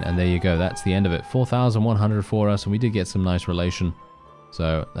fine, and there you go. That's the end of it. 4,100 for us, and we did get some nice relation.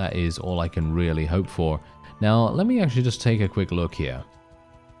 So that is all I can really hope for. Now, let me actually just take a quick look here.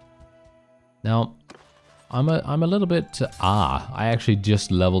 Now... I'm a little bit... I actually just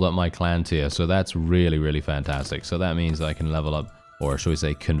leveled up my clan tier, so that's really, really fantastic. So that means that I can level up, or should we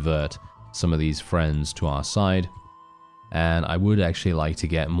say convert, some of these friends to our side. And I would actually like to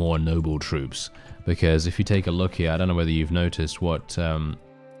get more noble troops, because if you take a look here, I don't know whether you've noticed what...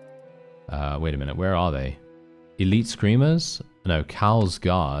 wait a minute, where are they? Elite Screamers? No, Cal's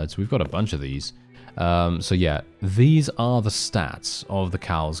Guards. We've got a bunch of these. So yeah, these are the stats of the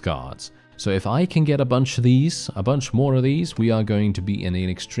Cal's Guards. So if I can get a bunch more of these, we are going to be in an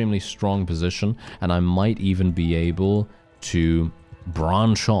extremely strong position, and I might even be able to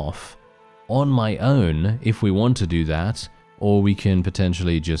branch off on my own if we want to do that, or we can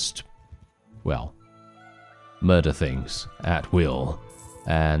potentially just, well, murder things at will,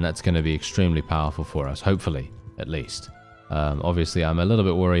 and that's going to be extremely powerful for us, hopefully, at least. Obviously, I'm a little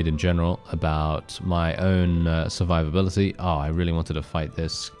bit worried in general about my own survivability. Oh, I really wanted to fight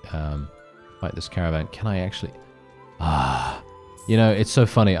this caravan. Can I actually... it's so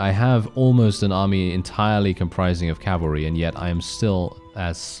funny. I have almost an army entirely comprising of cavalry, and yet I am still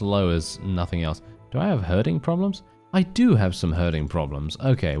as slow as nothing else. Do I have herding problems? I do have some herding problems.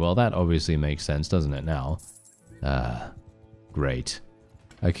 Okay, well, that obviously makes sense, doesn't it now? Great.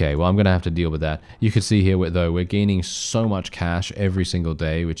 Okay, well, I'm going to have to deal with that. You can see here, though, we're gaining so much cash every single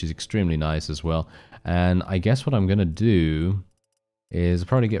day, which is extremely nice as well. And I guess what I'm going to do... is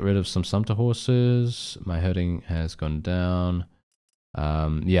probably get rid of some Sumpter horses. My herding has gone down.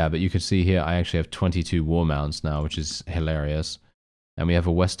 Yeah, but you can see here I actually have 22 war mounts now, which is hilarious. And we have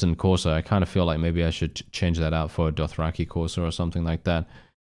a Western Corsair. I kind of feel like maybe I should change that out for a Dothraki Corsair or something like that.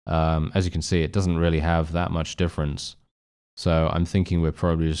 As you can see, it doesn't really have that much difference. So I'm thinking we're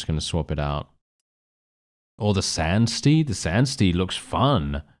probably just going to swap it out. Or the Sand Steed? The Sand Steed looks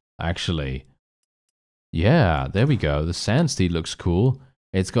fun, actually. Yeah, there we go. The Sand Steed looks cool.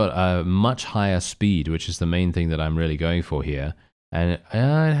 It's got a much higher speed, which is the main thing that I'm really going for here. And it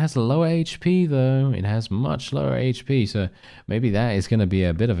has lower HP, though. It has much lower HP, so maybe that is going to be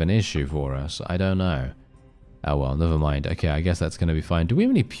a bit of an issue for us. I don't know. Oh, well, never mind. Okay, I guess that's going to be fine. Do we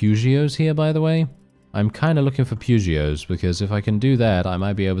have any Pugios here, by the way? I'm kind of looking for Pugios, because if I can do that, I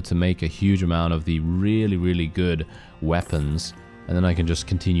might be able to make a huge amount of the really, really good weapons. And then I can just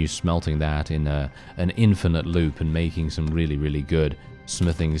continue smelting that in an infinite loop and making some really, really good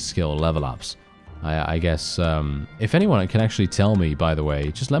smithing skill level ups. I guess if anyone can actually tell me, by the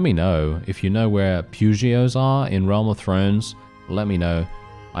way, just let me know. If you know where Pugios are in Realm of Thrones, let me know.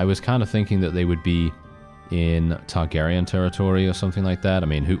 I was kind of thinking that they would be in Targaryen territory or something like that. I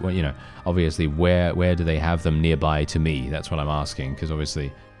mean, who, you know, obviously where do they have them nearby to me? That's what I'm asking, because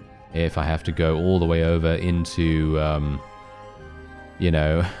obviously if I have to go all the way over into you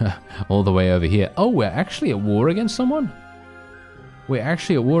know, all the way over here. Oh, we're actually at war against someone? We're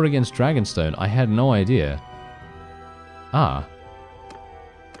actually at war against Dragonstone. I had no idea. Ah.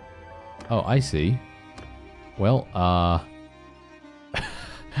 Oh, I see. Well,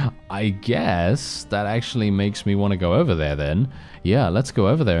 I guess that actually makes me want to go over there then. Yeah, let's go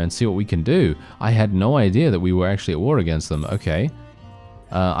over there and see what we can do. I had no idea that we were actually at war against them. Okay.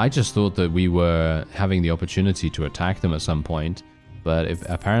 I just thought that we were having the opportunity to attack them at some point. But if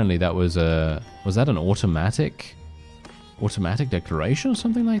apparently that was a... Was that an automatic declaration or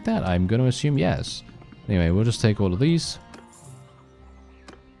something like that? I'm going to assume yes. Anyway, we'll just take all of these.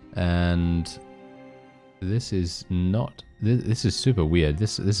 And this is not... This is super weird.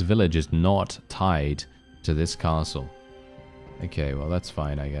 This village is not tied to this castle. Okay, well that's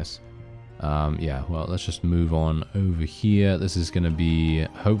fine, I guess. Yeah, well let's just move on over here. This is going to be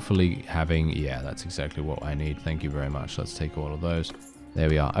hopefully having... Yeah, that's exactly what I need. Thank you very much. Let's take all of those. There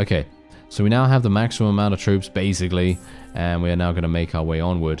we are. Okay, so we now have the maximum amount of troops, basically. And we are now going to make our way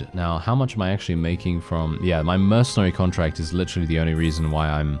onward. Now, how much am I actually making from... Yeah, my mercenary contract is literally the only reason why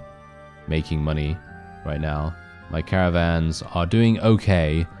I'm making money right now. My caravans are doing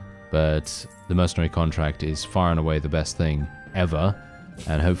okay, but the mercenary contract is far and away the best thing ever.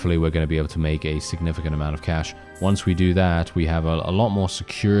 And hopefully we're going to be able to make a significant amount of cash. Once we do that, we have a lot more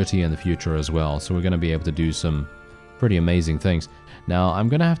security in the future as well. So we're going to be able to do some pretty amazing things. Now, I'm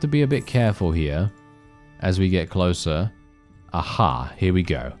going to have to be a bit careful here as we get closer. Aha, here we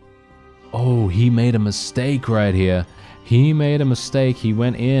go. Oh, he made a mistake right here. He made a mistake. He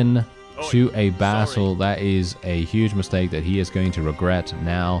went in to a battle. That is a huge mistake that he is going to regret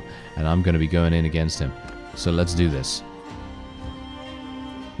now. And I'm going to be going in against him. So let's do this.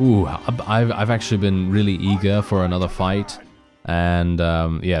 Ooh, I've actually been really eager for another fight. And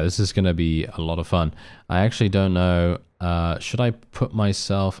yeah, this is going to be a lot of fun. I actually don't know. Should I put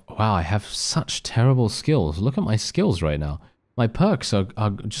myself... Wow, I have such terrible skills. Look at my skills right now. My perks are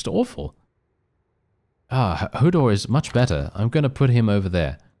just awful. Ah, Hodor is much better. I'm going to put him over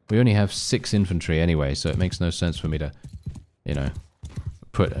there. We only have 6 infantry anyway, so it makes no sense for me to, you know,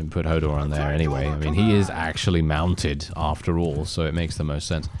 put Hodor on there anyway. I mean, he is actually mounted after all, so it makes the most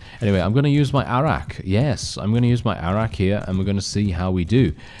sense. Anyway, I'm going to use my Arak. Yes, I'm going to use my Arak here, and we're going to see how we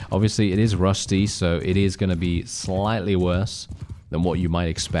do. Obviously, it is rusty, so it is going to be slightly worse than what you might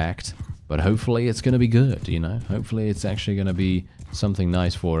expect. But hopefully it's going to be good, you know? Hopefully it's actually going to be something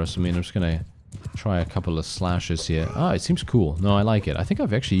nice for us. I mean, I'm just going to try a couple of slashes here. Ah, it seems cool. No, I like it. I think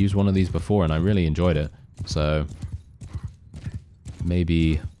I've actually used one of these before and I really enjoyed it. So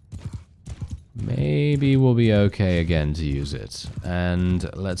maybe we'll be okay again to use it. And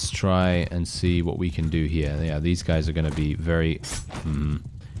let's try and see what we can do here. Yeah, these guys are going to be very...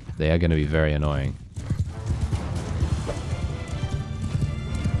 they are going to be very annoying.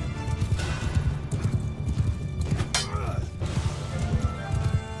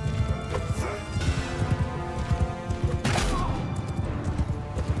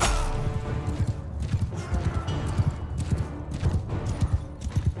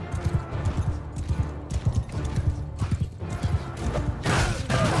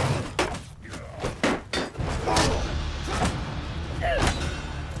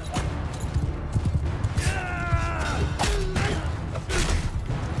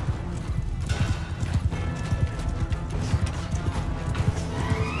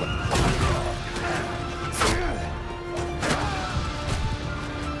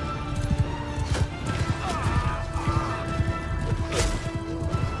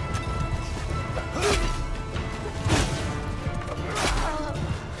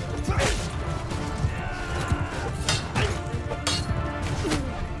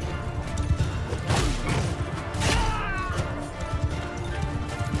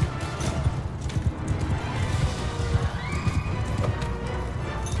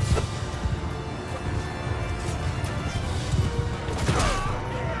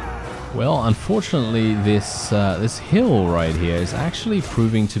 Well, unfortunately, this hill right here is actually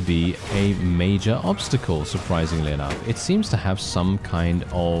proving to be a major obstacle, surprisingly enough. It seems to have some kind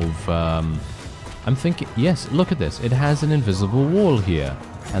of... I'm thinking... Yes, look at this. It has an invisible wall here.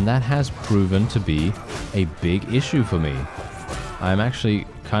 And that has proven to be a big issue for me. I'm actually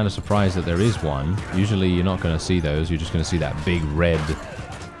kind of surprised that there is one. Usually you're not going to see those. You're just going to see that big red,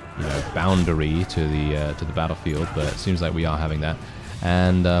 you know, boundary to the battlefield. But it seems like we are having that.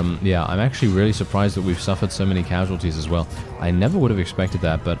 And yeah, I'm actually really surprised that we've suffered so many casualties as well. I never would have expected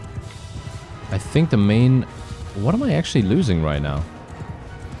that, but I think the main... What am I actually losing right now?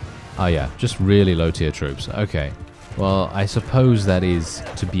 Oh yeah, just really low tier troops. Okay. Well, I suppose that is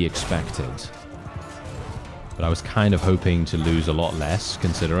to be expected. But I was kind of hoping to lose a lot less,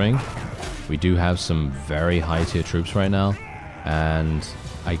 considering we do have some very high tier troops right now. And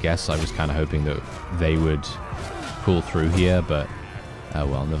I guess I was kind of hoping that they would pull through here, but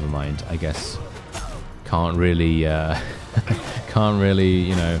well, never mind. I guess can't really, you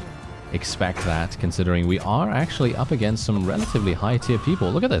know, expect that, considering we are actually up against some relatively high tier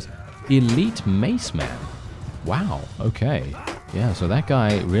people. Look at this. Elite Mace Man. Wow, okay. Yeah, so that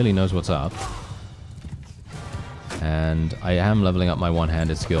guy really knows what's up. And I am leveling up my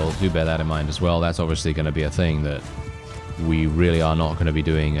one-handed skill. Do bear that in mind as well. That's obviously going to be a thing that we really are not going to be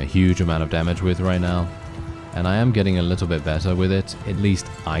doing a huge amount of damage with right now. And I am getting a little bit better with it. At least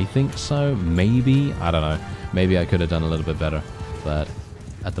I think so. Maybe. I don't know. Maybe I could have done a little bit better. But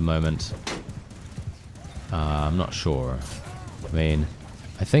at the moment, I'm not sure. I mean,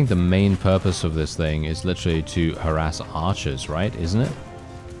 I think the main purpose of this thing is literally to harass archers, right? Isn't it?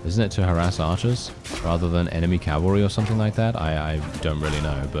 Isn't it to harass archers rather than enemy cavalry or something like that? I don't really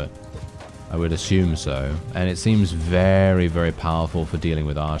know, but I would assume so. And it seems very, very powerful for dealing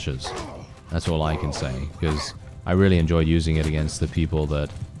with archers. That's all I can say, because I really enjoy using it against the people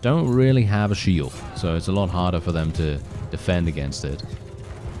that don't really have a shield. So it's a lot harder for them to defend against it.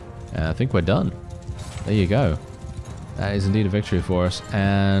 And I think we're done. There you go. That is indeed a victory for us.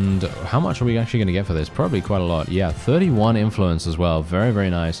 And how much are we actually going to get for this? Probably quite a lot. Yeah, 31 influence as well. Very, very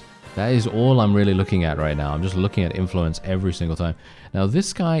nice. That is all I'm really looking at right now. I'm just looking at influence every single time. Now,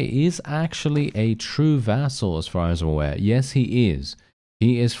 this guy is actually a true vassal as far as I'm aware. Yes, he is.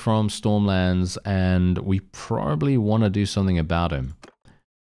 He is from Stormlands, and we probably want to do something about him.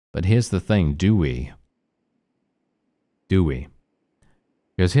 But here's the thing. Do we? Do we?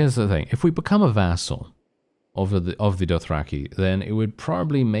 Because here's the thing. If we become a vassal of the Dothraki, then it would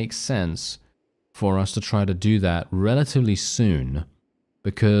probably make sense for us to try to do that relatively soon,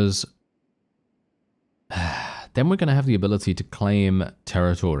 because then we're going to have the ability to claim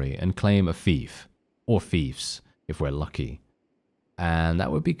territory and claim a fief, or fiefs, if we're lucky. And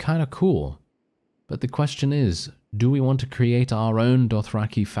that would be kind of cool. But the question is, do we want to create our own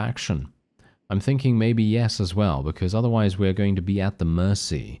Dothraki faction? I'm thinking maybe yes as well, because otherwise we're going to be at the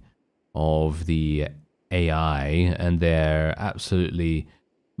mercy of the AI and their absolutely,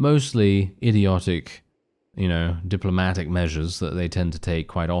 mostly idiotic, you know, diplomatic measures that they tend to take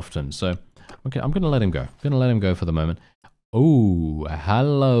quite often. So, okay, I'm going to let him go. I'm going to let him go for the moment. Oh,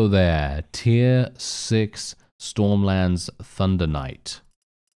 hello there. Tier 6 Stormlands Thunder Knight.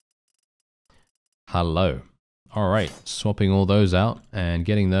 Hello. Alright, swapping all those out and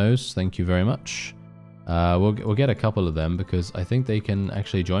getting those. Thank you very much. We'll get a couple of them because I think they can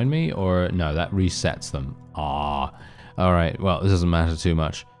actually join me, or no, that resets them. Ah, alright, well, this doesn't matter too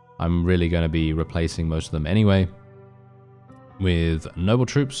much. I'm really going to be replacing most of them anyway with noble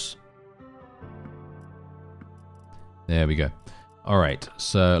troops. There we go. Alright,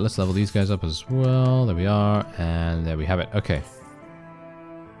 so let's level these guys up as well. There we are, and there we have it. Okay.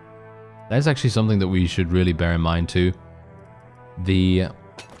 That's actually something that we should really bear in mind too. The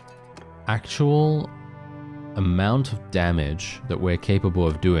actual amount of damage that we're capable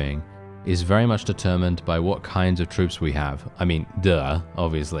of doing is very much determined by what kinds of troops we have. I mean, duh,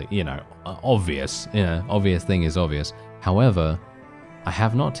 obviously, you know, obvious thing is obvious. However, I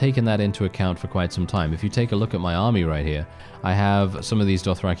have not taken that into account for quite some time. If you take a look at my army right here, I have some of these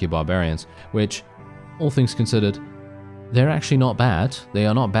Dothraki barbarians, which, all things considered, they're actually not bad. They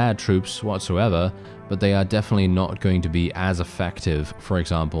are not bad troops whatsoever, but they are definitely not going to be as effective, for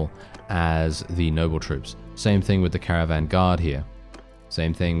example, as the noble troops. Same thing with the caravan guard here.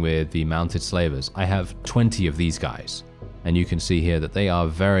 Same thing with the mounted slavers. I have 20 of these guys, and you can see here that they are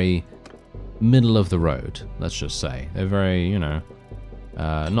very middle of the road, let's just say. They're very, you know,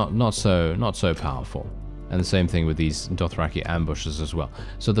 not so powerful. And the same thing with these Dothraki ambushes as well.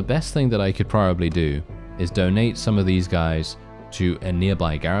 So the best thing that I could probably do is donate some of these guys to a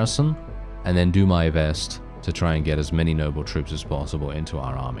nearby garrison, and then do my best to try and get as many noble troops as possible into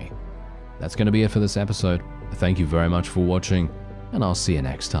our army. That's going to be it for this episode. Thank you very much for watching, and I'll see you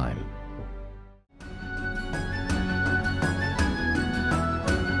next time.